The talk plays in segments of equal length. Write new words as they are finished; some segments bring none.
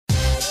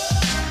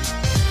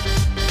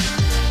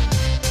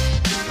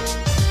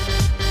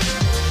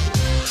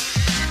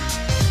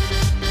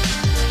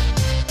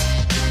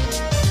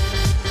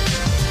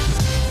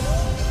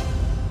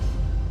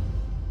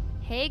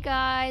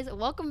guys,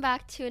 welcome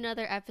back to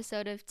another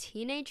episode of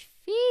Teenage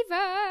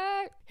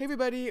Fever. Hey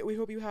everybody, we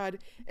hope you had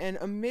an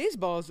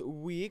amazeballs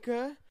week.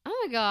 Oh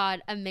my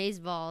god,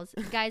 amazeballs.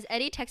 Guys,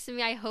 Eddie texted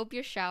me, I hope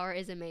your shower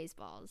is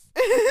amazeballs.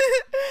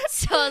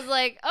 So I was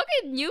like,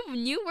 okay, new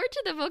word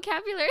to the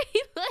vocabulary.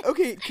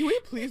 Okay, can we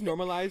please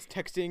normalize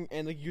texting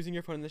and like using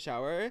your phone in the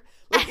shower?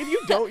 Like if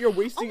you don't, you're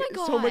wasting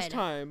so much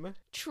time.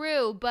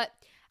 True, but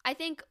I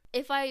think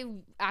if I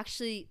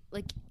actually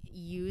like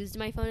used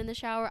my phone in the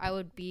shower, I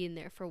would be in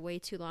there for way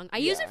too long. I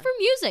use it for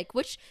music,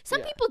 which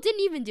some people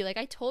didn't even do. Like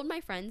I told my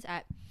friends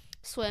at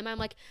swim, I'm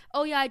like,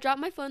 oh yeah, I dropped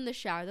my phone in the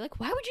shower. They're like,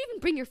 why would you even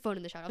bring your phone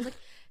in the shower? I was like,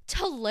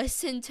 to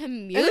listen to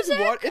music. And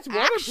it's waterproof.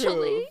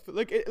 Actually.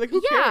 Like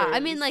who cares? Yeah, I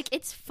mean, like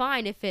it's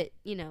fine if it,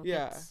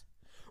 Yeah.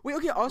 Wait,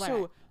 okay.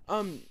 Also,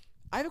 I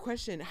have a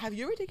question. Have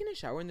you ever taken a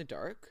shower in the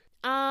dark?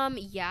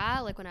 Yeah,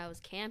 like when I was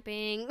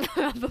camping,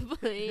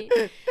 probably.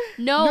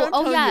 No,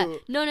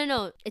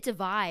 no. It's a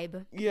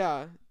vibe.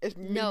 Yeah, it's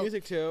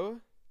music too.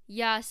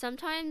 Yeah,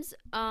 sometimes,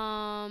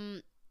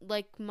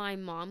 like my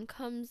mom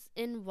comes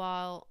in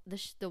while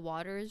the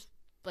water's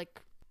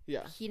like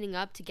heating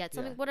up to get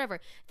something.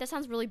 Whatever. That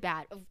sounds really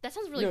bad. That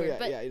sounds really weird.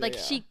 But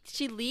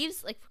she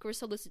leaves. Like we're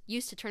so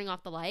used to turning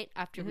off the light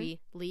after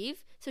we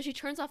leave, so she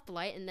turns off the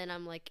light, and then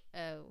I'm like,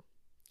 oh.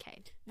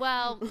 Okay.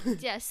 Well,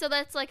 yeah, so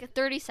that's like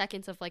 30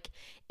 seconds of like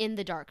in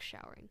the dark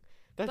showering.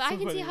 But I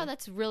can see how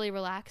that's really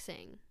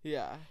relaxing.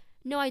 Yeah.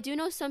 No, I do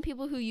know some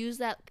people who use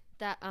that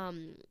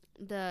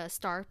the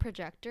star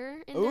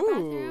projector in their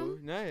bathroom.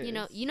 Nice.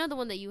 You know the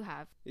one that you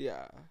have.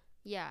 Yeah.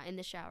 Yeah, in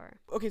the shower.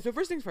 Okay, so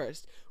first things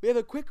first. We have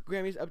a quick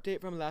Grammys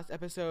update from last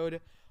episode.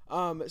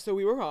 So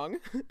we were wrong.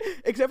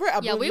 Except for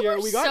album of the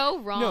year. We got so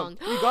wrong.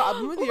 No, we got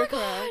album of the year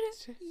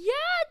correct. Yeah,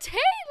 Taylor.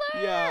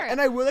 Yeah, and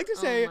I would like to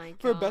say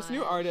for best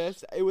new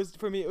artist, it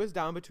was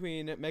down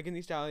between Megan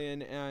Thee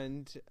Stallion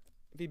and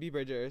Phoebe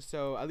Bridgers.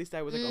 So at least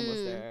I was like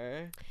almost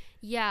there.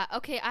 Yeah.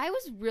 Okay. I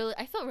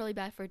felt really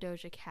bad for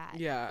Doja Cat.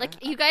 Yeah.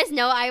 Like you guys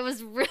know, I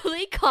was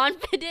really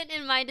confident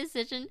in my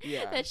decision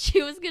that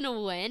she was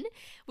gonna win,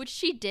 which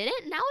she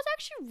didn't. And that was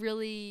actually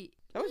really.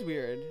 That was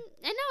weird.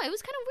 I know, it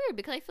was kind of weird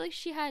because I feel like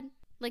she had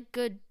like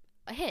good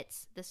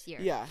hits this year.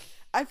 Yeah,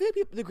 I feel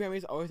like the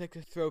Grammys always like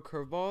to throw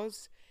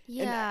curveballs.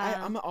 Yeah,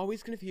 and I'm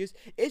always confused.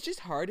 It's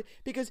just hard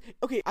because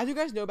as you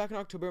guys know, back in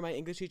October, my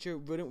English teacher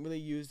wouldn't really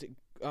use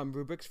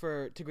rubrics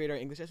to grade our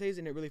English essays,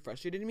 and it really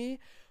frustrated me.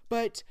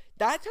 But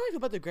that's how I feel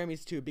about the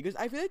Grammys too, because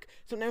I feel like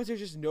sometimes there's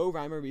just no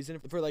rhyme or reason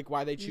for like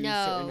why they choose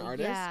certain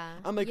artists. Yeah,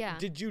 I'm like,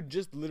 did you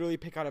just literally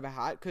pick out of a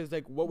hat? Because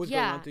like, what was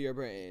going on through your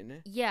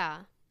brain? Yeah.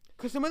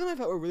 Because some of them I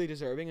felt were really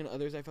deserving, and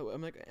others I felt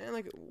I'm like,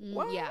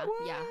 what? Yeah,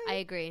 I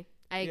agree.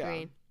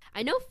 Yeah.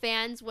 I know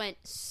fans went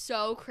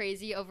so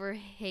crazy over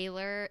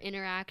Haylor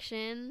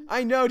interaction.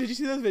 I know. Did you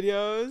see those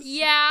videos?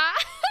 Yeah.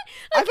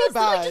 I felt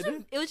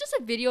bad. It was just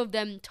a video of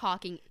them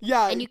talking.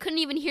 Yeah. And you couldn't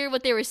even hear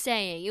what they were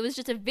saying. It was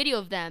just a video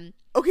of them.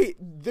 Okay,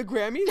 the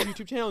Grammys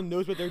YouTube channel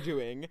knows what they're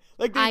doing.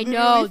 Like I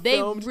know they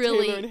filmed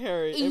really Taylor and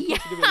Harry and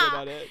posted a video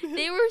about it.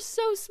 They were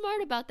so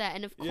smart about that,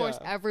 and of course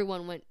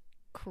everyone went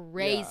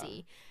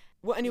crazy. Yeah.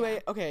 Well,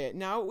 anyway, okay,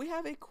 now we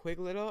have a quick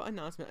little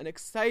announcement, an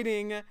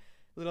exciting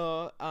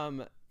little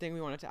thing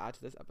we wanted to add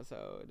to this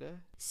episode.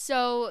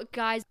 So,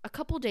 guys, a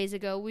couple days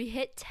ago, we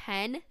hit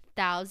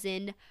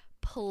 10,000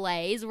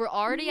 plays. We're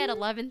already at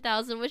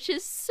 11,000, which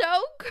is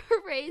so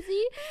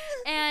crazy.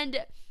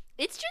 And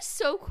it's just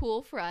so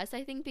cool for us,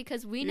 I think,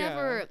 because we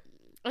never,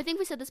 I think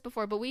we said this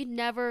before, but we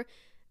never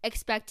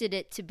expected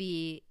it to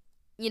be,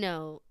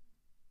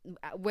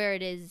 where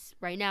it is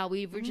right now.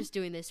 We were just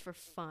doing this for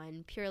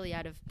fun, purely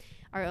out of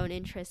our own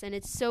interest. And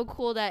it's so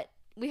cool that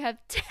we have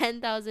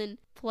 10,000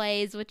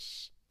 plays,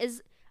 which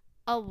is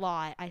a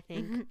lot, I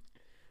think.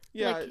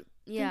 Thank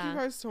you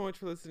guys so much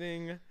for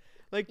listening.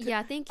 Like,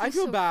 thank you. I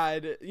feel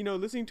bad,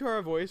 listening to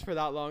our voice for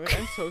that long.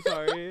 I'm so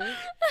sorry.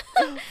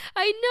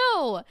 I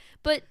know,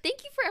 but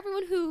thank you for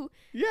everyone who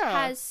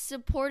has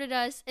supported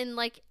us in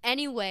like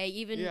any way,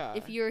 even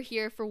if you're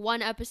here for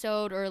one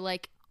episode or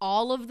like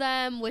all of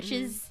them, which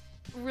is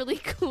really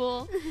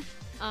cool.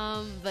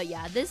 But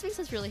yeah, this makes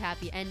us really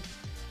happy, and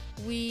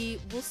we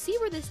will see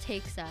where this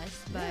takes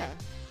us. But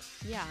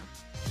yeah.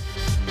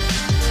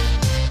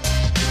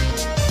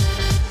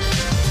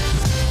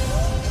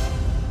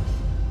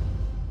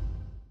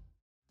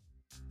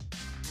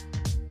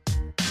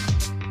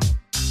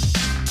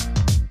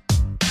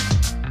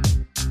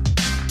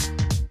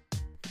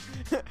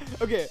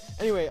 Okay,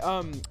 anyway,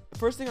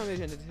 first thing on the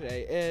agenda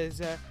today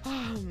is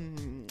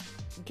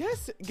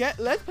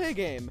let's play a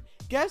game.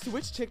 Guess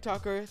which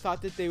TikToker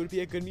thought that they would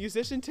be a good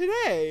musician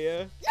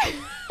today?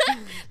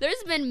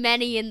 There's been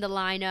many in the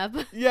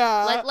lineup.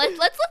 Yeah. Let's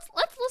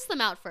list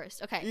them out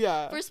first. Okay.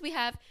 Yeah. First we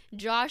have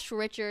Josh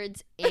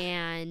Richards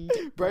and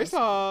Bryce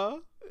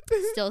Hall.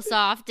 Still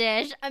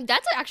Softish.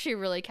 That's actually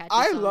really catchy.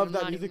 I love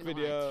that music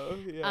video.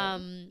 Yeah.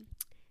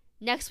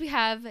 Next we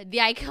have the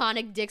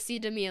iconic Dixie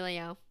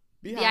D'Amelio.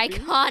 The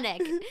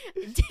iconic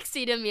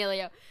Dixie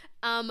D'Amelio.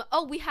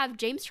 We have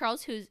James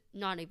Charles, who's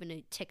not even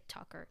a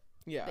TikToker.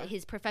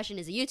 his profession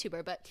is a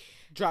YouTuber, but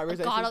driver's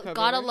license cover.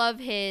 Gotta love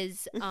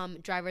his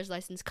driver's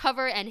license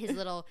cover and his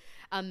little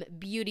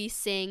beauty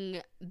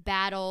sing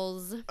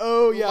battles.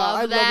 Oh yeah,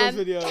 love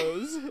those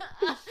videos. His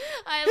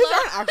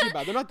aren't actually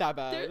bad. They're not that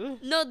bad.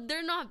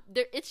 They're not.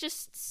 It's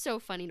just so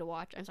funny to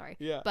watch. I'm sorry.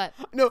 Yeah. But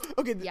no,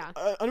 okay. Yeah.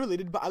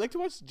 Unrelated, but I like to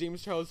watch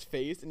James Charles'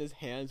 face and his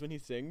hands when he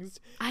sings.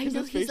 I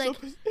know he's like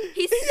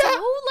he's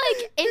so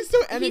like he's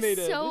so animated.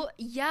 He's so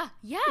yeah.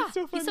 He's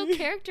so funny. He's so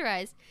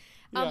characterized.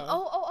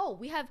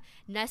 We have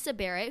Nessa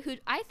Barrett, who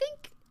I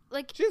think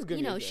like she has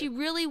good music. She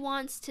really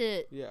wants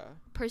to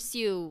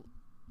pursue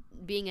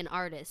being an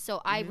artist,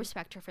 so I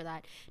respect her for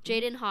that.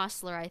 Jaden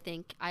Hossler, I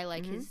think I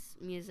like his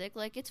music.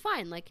 Like it's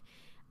fine. Like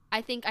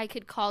I think I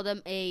could call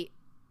them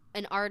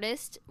an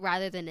artist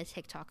rather than a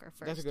TikToker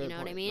first. That's a good point.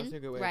 What I mean? That's a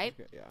good way, right?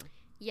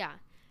 Yeah.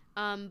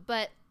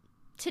 But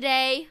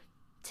today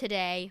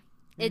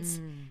it's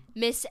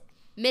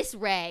Miss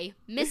Ray,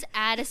 Miss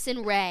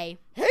Addison Ray,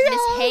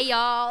 Miss Hey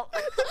Y'all,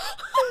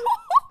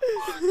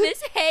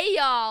 Miss Hey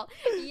Y'all.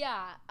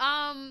 Yeah.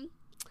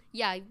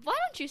 Yeah. Why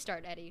don't you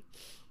start, Eddie?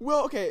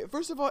 Well, okay.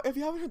 First of all, if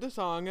you haven't heard the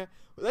song,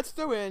 let's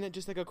throw in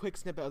just like a quick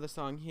snippet of the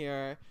song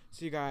here,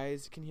 so you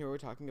guys can hear what we're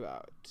talking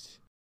about.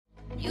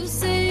 You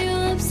say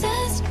you're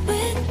obsessed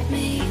with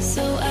me,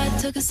 so I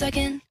took a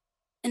second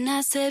and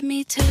I said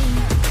me too.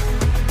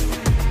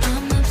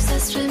 I'm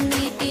obsessed with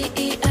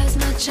me as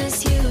much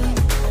as you.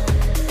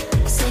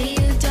 Say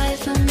you died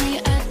for me,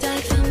 I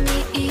died for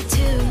me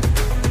too.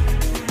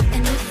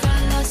 And if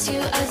I lost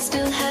you, I'd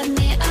still have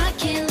me, I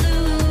can't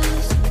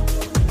lose.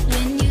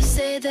 When you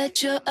say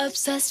that you're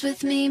obsessed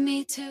with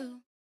me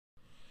too.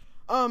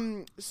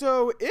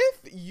 So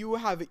if you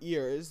have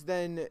ears,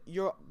 then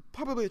you're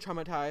probably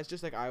traumatized,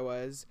 just like I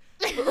was.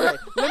 Okay,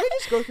 let me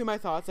just go through my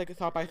thoughts, like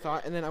thought by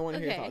thought, and then I want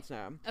to hear your thoughts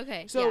now.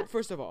 Okay. So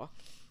first of all,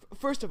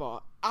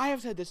 I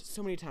have said this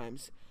so many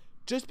times.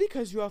 Just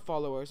because you have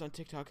followers on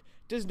TikTok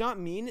does not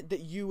mean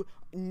that you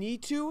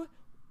need to,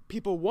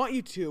 people want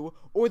you to,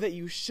 or that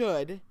you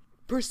should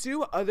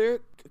pursue other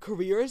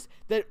careers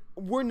that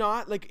were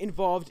not like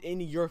involved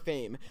in your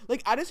fame.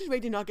 Like Addison Rae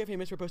did not get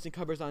famous for posting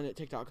covers on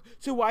TikTok,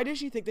 so why does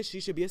she think that she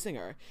should be a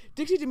singer?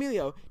 Dixie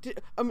D'Amelio,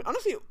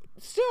 honestly,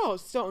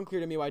 still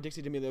unclear to me why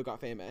Dixie D'Amelio got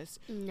famous.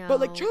 No. But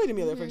like Charli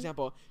D'Amelio, for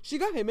example, she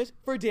got famous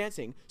for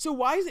dancing. So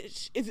why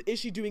is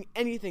she doing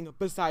anything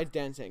besides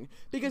dancing?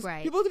 Because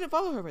people didn't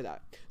follow her for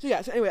that. So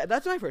yeah. So anyway,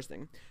 that's my first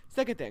thing.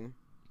 Second thing,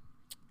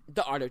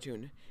 the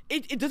auto-tune.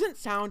 It doesn't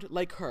sound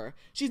like her.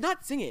 She's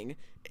not singing.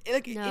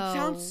 It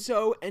sounds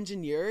so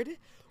engineered,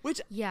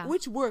 which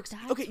works.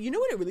 Okay, you know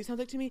what it really sounds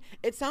like to me?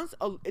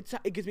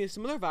 It gives me a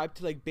similar vibe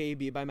to like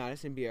Baby by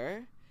Madison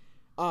Beer.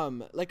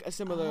 Like a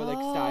similar like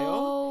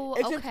style.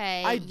 Except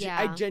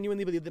I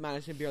genuinely believe that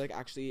Madison Beer like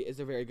actually is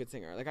a very good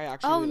singer. Like I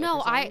actually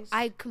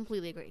I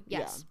completely agree.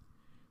 Yes. Yeah.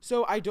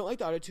 So I don't like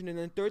the auto-tune, and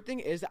then third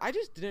thing is I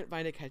just didn't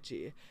find it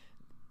catchy.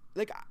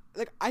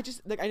 I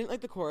didn't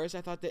like the chorus.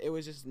 I thought that it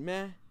was just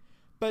meh.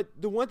 But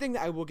the one thing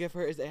that I will give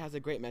her is that it has a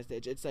great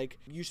message. It's like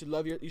you should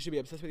be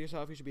obsessed with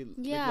yourself. You should be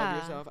love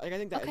yourself. Like I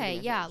think that. Okay, is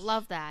a good message.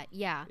 Love that.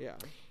 Yeah.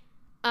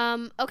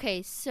 Yeah.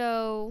 Okay,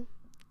 so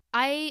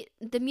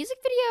the music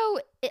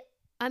video.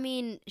 I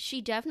mean, she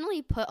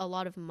definitely put a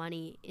lot of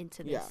money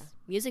into this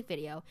music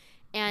video,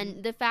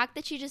 and the fact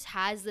that she just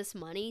has this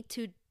money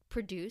to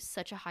produce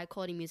such a high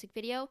quality music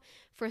video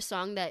for a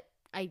song that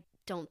I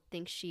don't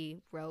think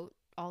she wrote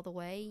all the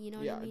way. You know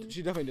what I mean? Yeah,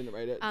 she definitely didn't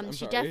write it.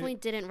 She definitely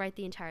didn't write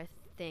the entire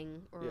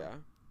thing or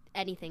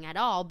anything at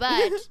all,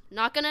 but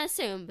not gonna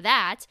assume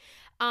that.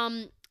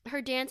 Her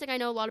dancing, I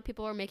know a lot of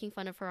people are making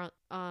fun of her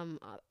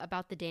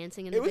about the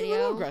dancing in the video. It was a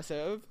little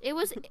aggressive. It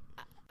was,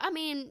 I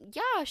mean,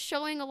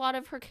 showing a lot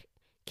of her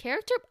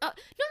character. No,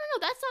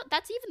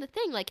 that's even the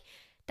thing. Like,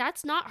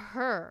 that's not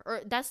her,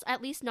 or that's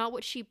at least not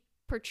what she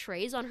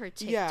portrays on her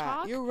TikTok.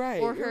 Yeah, you're right.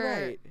 Or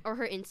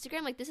her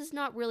Instagram. Like, this is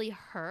not really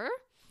her.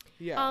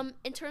 Yeah.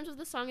 In terms of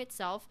the song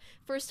itself,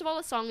 first of all,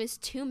 the song is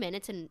 2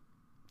 minutes and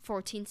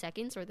 14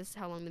 seconds, or this is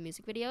how long the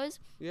music video is.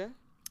 Yeah.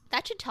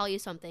 That should tell you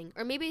something,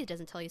 or maybe it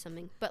doesn't tell you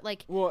something, but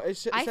like, well, it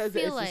says that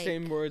it's the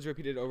same words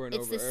repeated over and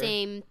over. It's the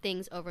same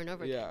things over and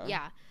over again.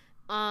 Yeah.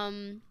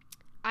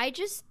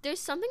 There's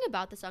something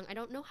about the song, I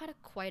don't know how to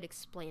quite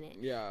explain it.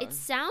 Yeah. It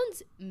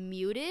sounds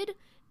muted.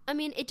 I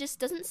mean, it just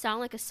doesn't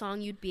sound like a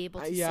song you'd be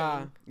able to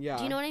sing. Yeah.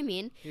 Do you know what I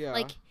mean? Yeah.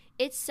 Like,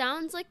 it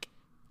sounds like,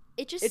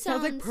 it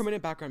sounds like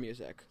permanent background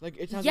music. Like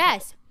it sounds.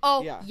 Yes.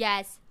 Like,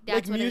 yes.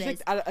 That's like what music it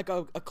is. At like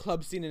a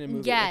club scene in a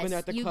movie. Yes. Like when they're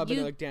at the club and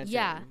they're like dancing.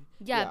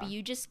 Yeah. But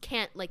you just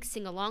can't like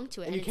sing along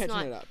to it. And you can't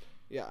turn it up.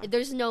 Yeah.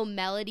 There's no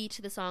melody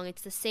to the song.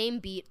 It's the same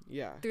beat.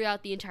 Yeah.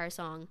 Throughout the entire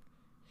song.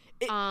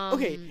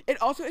 Okay. It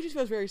just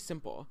feels very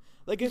simple.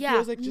 Like it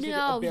feels like just like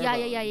a bare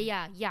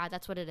bones. Yeah.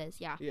 That's what it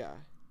is. Yeah. Yeah.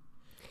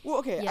 Well,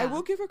 okay, I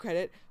will give her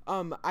credit.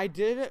 I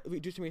did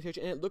do some research,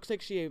 and it looks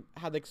like she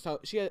had like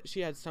she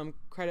had some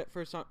credit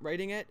for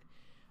writing it.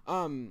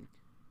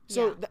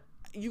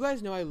 You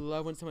guys know I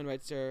love when someone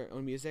writes their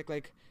own music.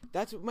 Like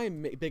that's my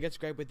biggest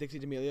gripe with Dixie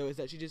D'Amelio is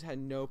that she just had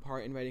no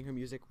part in writing her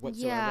music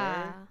whatsoever.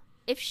 Yeah.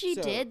 If she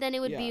did, then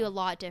it would be a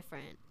lot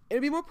different.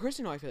 it'd be more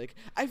personal. I feel like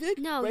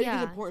writing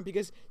is important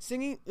because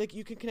singing, like,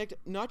 you can connect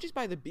not just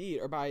by the beat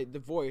or by the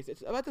voice.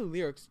 It's about the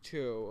lyrics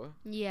too.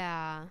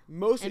 Yeah.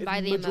 Mostly, and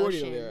by the majority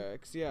emotion. Of the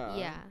lyrics.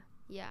 Yeah.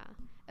 Yeah.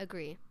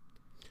 Agree.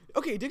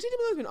 Okay, Dixie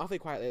D'Amelio's been awfully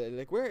quiet lately.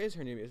 Like, where is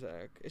her new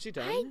music? Is she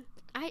done?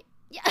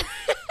 Yeah.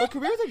 Her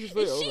career's like just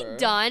really over. Is she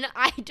done?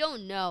 I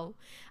don't know.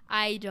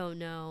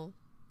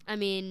 I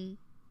mean,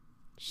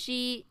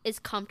 she is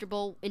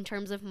comfortable in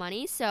terms of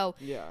money, so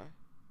yeah.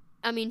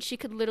 I mean, she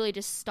could literally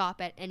just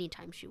stop at any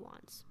time she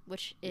wants,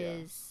 which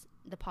is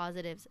the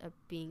positives of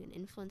being an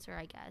influencer,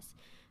 I guess.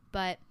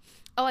 But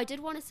I did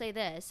want to say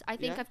this. I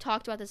think I've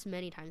talked about this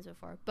many times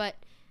before, but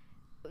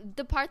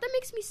the part that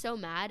makes me so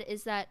mad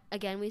is that,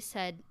 again, we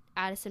said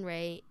Addison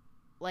Rae,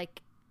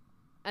 like,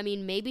 I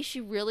mean, maybe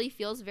she really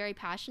feels very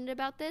passionate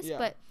about this,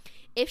 but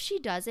if she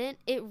doesn't,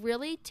 it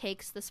really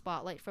takes the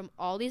spotlight from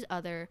all these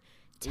other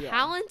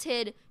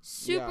talented,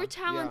 super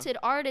talented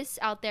artists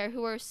out there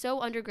who are so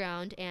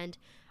underground and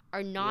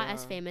are not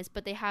as famous,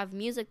 but they have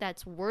music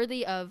that's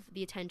worthy of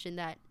the attention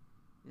that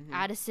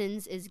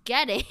Addison's is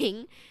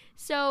getting.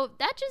 So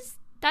that's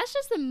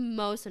just the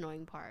most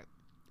annoying part.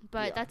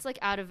 But that's like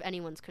out of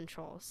anyone's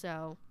control.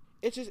 So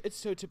it's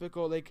so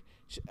typical. Like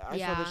I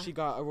saw that she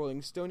got a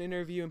Rolling Stone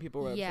interview and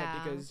people were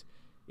upset because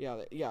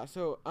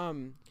so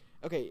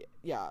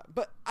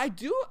but I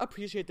do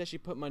appreciate that she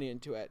put money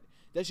into it,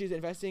 that she's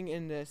investing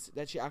in this,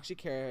 that she actually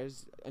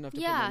cares enough to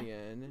put money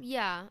in.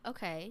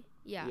 Okay,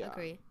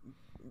 agree.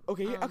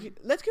 Okay,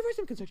 let's give her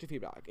some constructive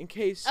feedback in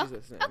case she's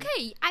listening.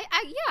 Okay,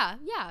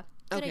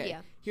 good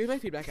idea. Here's my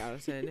feedback,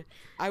 Addison.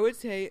 I would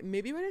say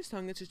maybe write a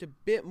song that's just a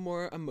bit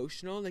more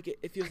emotional. Like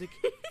it feels like,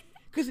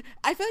 because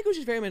I feel like it was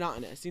just very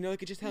monotonous. You know,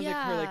 like it just sounds like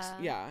her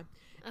Okay.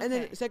 And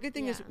then the second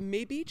thing is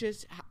maybe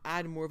just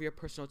add more of your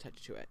personal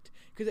touch to it,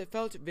 because it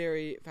felt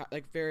very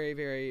very,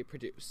 very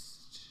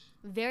produced.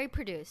 Very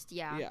produced,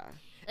 yeah. Yeah, like,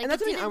 and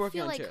that's something I'm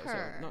working on like too.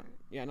 Her.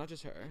 So not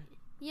just her.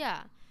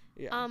 Yeah.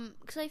 Yeah.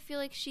 Because I feel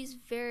like she's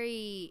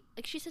very,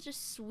 like, she's such a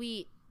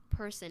sweet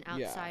person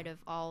outside of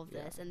all of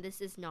this, and this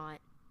is not,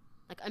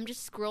 like, I'm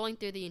just scrolling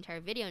through the entire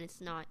video and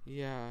it's not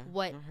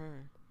what not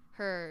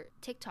her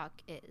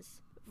TikTok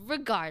is.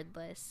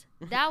 Regardless,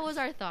 that was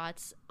our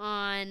thoughts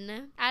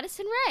on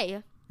Addison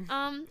Rae.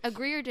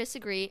 Agree or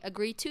disagree?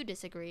 Agree to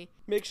disagree.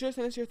 Make sure to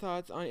send us your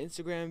thoughts on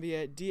Instagram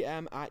via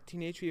DM at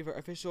Teenage Fever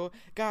Official.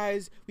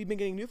 Guys, we've been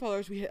getting new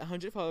followers. We hit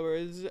 100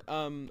 followers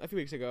a few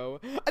weeks ago.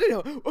 I don't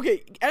know.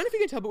 Okay, I don't know if you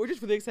can tell, but we're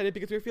just really excited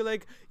because we feel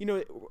like, you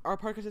know, our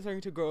podcast is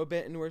starting to grow a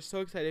bit, and we're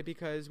so excited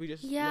because we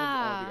just love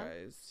all of you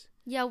guys.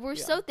 Yeah, we're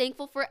so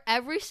thankful for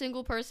every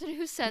single person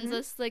who sends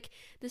us, like,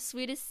 the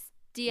sweetest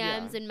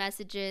DMs and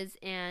messages,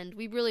 and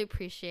we really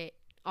appreciate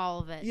all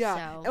of it.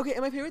 Yeah. So. Okay,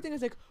 and my favorite thing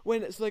is, like,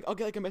 I'll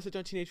get, like, a message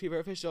on Teenage Fever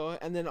Official,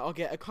 and then I'll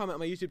get a comment on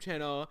my YouTube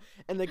channel,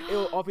 and, like,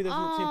 it'll all be the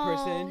same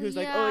person who's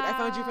like, oh, like, I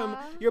found you from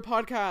your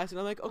podcast, and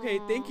I'm like, okay,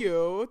 thank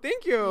you.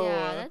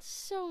 Yeah, that's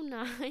so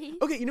nice.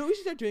 Okay, you know what we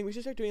should start doing? We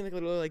should start doing, like, a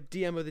little, like,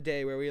 DM of the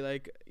day where we,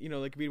 like, you know,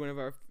 like, read one of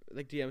our,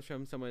 like, DMs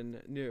from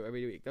someone new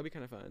every week. That'd be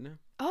kind of fun.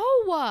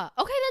 Oh,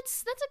 okay,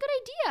 that's a good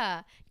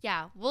idea.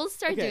 Yeah, we'll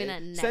start doing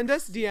that next. Send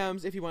us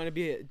DMs if you want to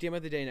be a DM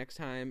of the day next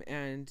time,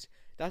 and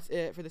that's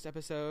it for this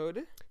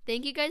episode.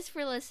 Thank you guys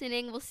for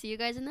listening. We'll see you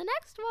guys in the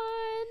next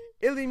one.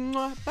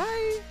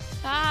 Bye.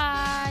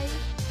 Bye.